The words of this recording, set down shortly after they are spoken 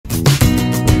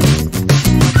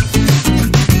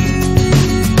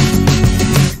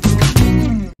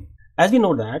As we know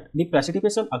that the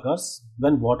precipitation occurs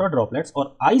when water droplets or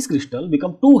ice crystal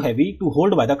become too heavy to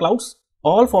hold by the clouds.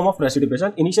 All form of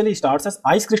precipitation initially starts as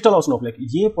ice crystal or snowflake.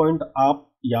 ये point आप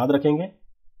याद रखेंगे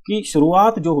कि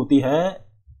शुरुआत जो होती है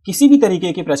किसी भी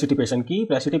तरीके की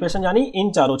प्रेसिपिटेशन यानी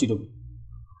इन चारों चीजों की,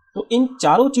 तो इन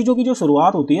चारों चीजों की जो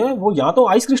शुरुआत होती है वो या तो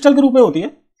आइस क्रिस्टल के रूप में होती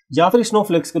है या फिर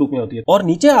स्नोफ्लेक्स के रूप में होती है। और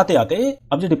नीचे आते आते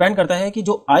अब जो डिपेंड करता है कि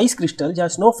जो आइस क्रिस्टल या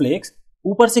स्नोफ्लेक्स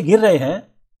ऊपर से गिर रहे हैं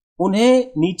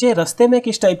उन्हें नीचे रास्ते में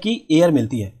किस टाइप की एयर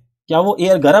मिलती है। क्या वो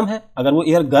एयर गर्म है? अगर वो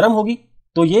एयर गर्म होगी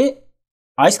तो ये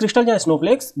आइस क्रिस्टल या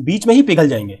स्नोफ्लेक्स बीच में ही पिघल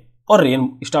जाएंगे और रेन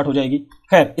स्टार्ट हो जाएगी।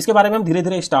 खैर, इसके बारे में हम धीरे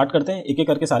धीरे स्टार्ट करते हैं, एक एक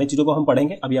करके सारी चीजों को हम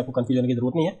पढ़ेंगे, अभी आपको कंफ्यूजन की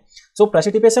जरूरत नहीं है। सो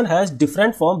precipitation has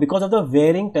different form because of the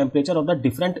varying temperature of the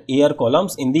different air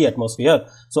columns in the atmosphere.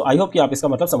 So I hope कि आप इसका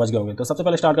मतलब समझ गए होंगे। तो सबसे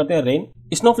पहले स्टार्ट करते हैं rain.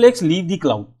 Snowflakes leave the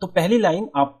cloud. तो पहली लाइन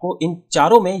आपको इन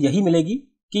चारों में यही मिलेगी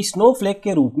कि स्नोफ्लेक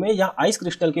के रूप में या आइस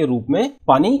क्रिस्टल के रूप में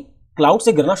पानी क्लाउड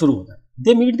से गिरना शुरू होता है।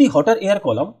 They meet the hotter air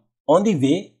column on the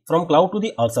way from cloud to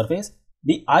the earth surface.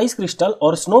 The ice crystal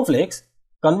और snowflakes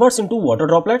converts into water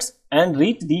droplets and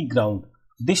reach the ground.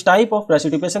 This type of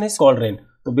precipitation is called rain.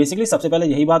 तो basically सबसे पहले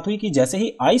यही बात हुई कि जैसे ही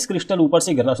ice crystal ऊपर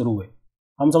से गिरना शुरू हुए,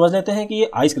 हम समझ लेते हैं कि ये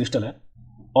आइस क्रिस्टल है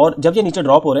और जब ये नीचे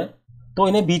ड्रॉप हो रहे हैं तो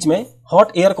इन्हें बीच में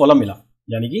हॉट एयर कॉलम मिला,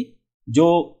 यानी कि जो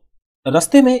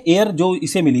रास्ते में एयर जो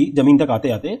इसे मिली जमीन तक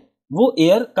आते आते वो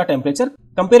एयर का टेम्परेचर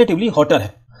कंपेरेटिवली हॉटर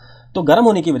है। तो गर्म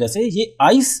होने की वजह से ये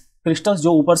आइस क्रिस्टल्स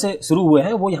जो ऊपर से शुरू हुए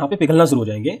हैं वो यहाँ पे पिघलना शुरू हो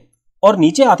जाएंगे और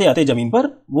नीचे आते आते जमीन पर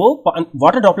वो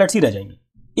वाटर ड्रॉपलेट्स ही रह जाएंगे।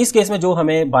 इस केस में जो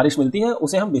हमें बारिश मिलती है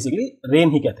उसे हम बेसिकली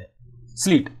रेन ही कहते हैं।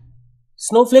 Slit.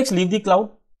 Snowflakes leave the cloud.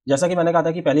 जैसा कि मैंने कहा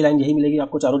था कि पहली लाइन यही मिलेगी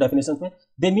आपको चारों डेफिनेशंस में।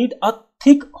 They meet a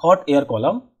thick hot air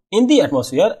column in the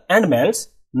atmosphere and melts.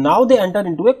 Now they enter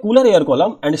into A cooler air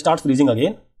column and start freezing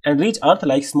again and reach earth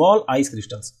like small ice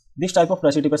crystals. This type of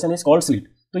precipitation is called slit.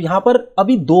 तो यहां पर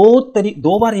अभी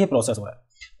दो बार ये process हो रहा है।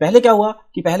 पहले क्या हुआ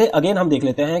कि पहले अगेन हम देख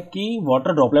लेते हैं कि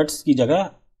वाटर ड्रॉपलेट्स की जगह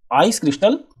आइस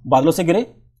क्रिस्टल बादलों से गिरे।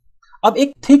 अब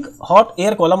एक थिक हॉट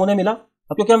एयर कॉलम उन्हें मिला।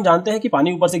 अब क्योंकि हम जानते हैं कि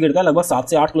पानी ऊपर से गिरता है, लगभग 7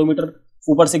 से 8 किलोमीटर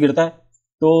ऊपर से गिरता है,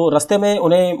 तो रास्ते में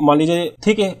उन्हें मान लीजिए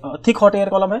थिक हॉट एयर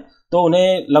कॉलम है तो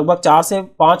उन्हें लगभग 4 से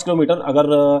 5 किलोमीटर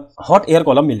अगर हॉट एयर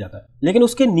कॉलम मिल जाता है। लेकिन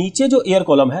उसके नीचे जो एयर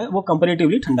कॉलम है वो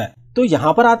कंपेरेटिवली ठंडा है, तो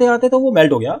यहां पर आते आते तो वो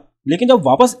मेल्ट हो गया। लेकिन जब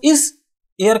वापस इस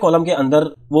एयर कॉलम के अंदर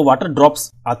वो वाटर ड्रॉप्स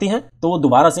आती हैं तो वो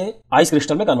दोबारा से आइस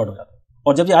क्रिस्टल में कन्वर्ट हो जाता है।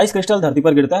 और जब ये आइस क्रिस्टल धरती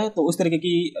पर गिरता है तो उस तरीके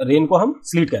की रेन को हम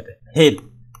स्लीट कहते हैं।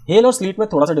 हेल और स्लीट में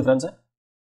थोड़ा सा डिफरेंस है।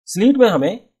 स्लीट में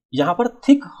हमें यहां पर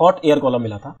थिक हॉट एयर कॉलम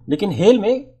मिला था, लेकिन हेल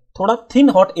में थोड़ा थिन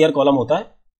हॉट एयर कॉलम होता है,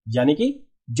 यानी कि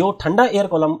जो ठंडा एयर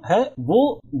कॉलम है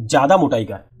वो ज्यादा मोटाई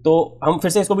का है। तो हम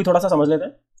फिर से इसको भी थोड़ा सा समझ लेते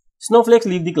हैं। Snowflakes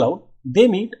leave the cloud. They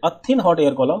meet a thin hot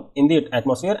air column in the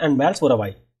atmosphere and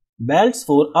melts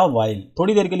for a while.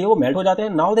 थोड़ी देर के लिए वो मेल्ट हो जाते हैं।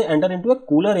 Now they enter into a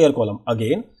cooler air column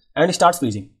again and starts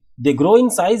freezing. They grow in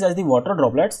size as the water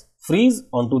droplets freeze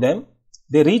onto them.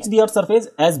 They reach the earth surface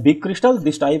as big crystal.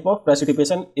 This type of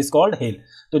precipitation is called hello.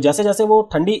 तो जैसे जैसे वो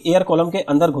ठंडी air column के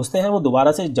अंदर घुसते हैं वो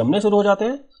दोबारा से जमने शुरू हो जाते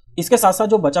हैं। इसके साथ साथ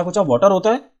जो बचा कुचा वाटर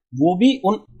होता है वो भी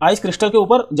उन आइस क्रिस्टल के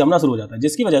ऊपर जमना शुरू हो जाता है,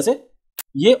 जिसकी वजह से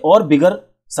ये और बिगर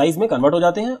साइज में कन्वर्ट हो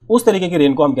जाते हैं। उस तरीके की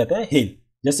रेन को हम कहते हैं हेल,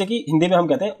 जैसे कि हिंदी में हम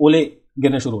कहते हैं ओले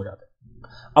गिरने शुरू हो जाते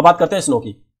हैं। अब बात करते हैं स्नो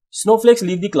की। Snowflakes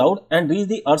leave the cloud and reach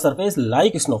the earth surface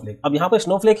like Snowflake. अब यहां पर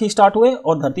स्नोफ्लेक ही स्टार्ट हुए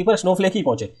और धरती पर स्नोफ्लेक ही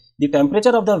पहुंचे। The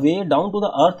temperature of the way down to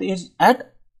the earth is eight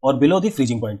और बिलो द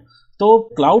फ्रीजिंग पॉइंट। तो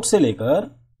क्लाउड से लेकर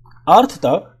अर्थ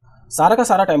तक सारा का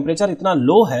सारा टेम्परेचर इतना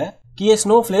लो है कि ये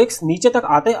स्नोफ्लेक्स नीचे तक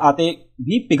आते आते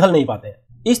भी पिघल नहीं पाते हैं।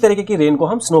 इस तरीके की रेन को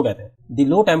हम स्नो कहते हैं। The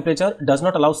low temperature does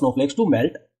not allow snowflakes to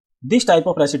melt. This type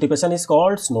of precipitation is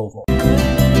called snowfall.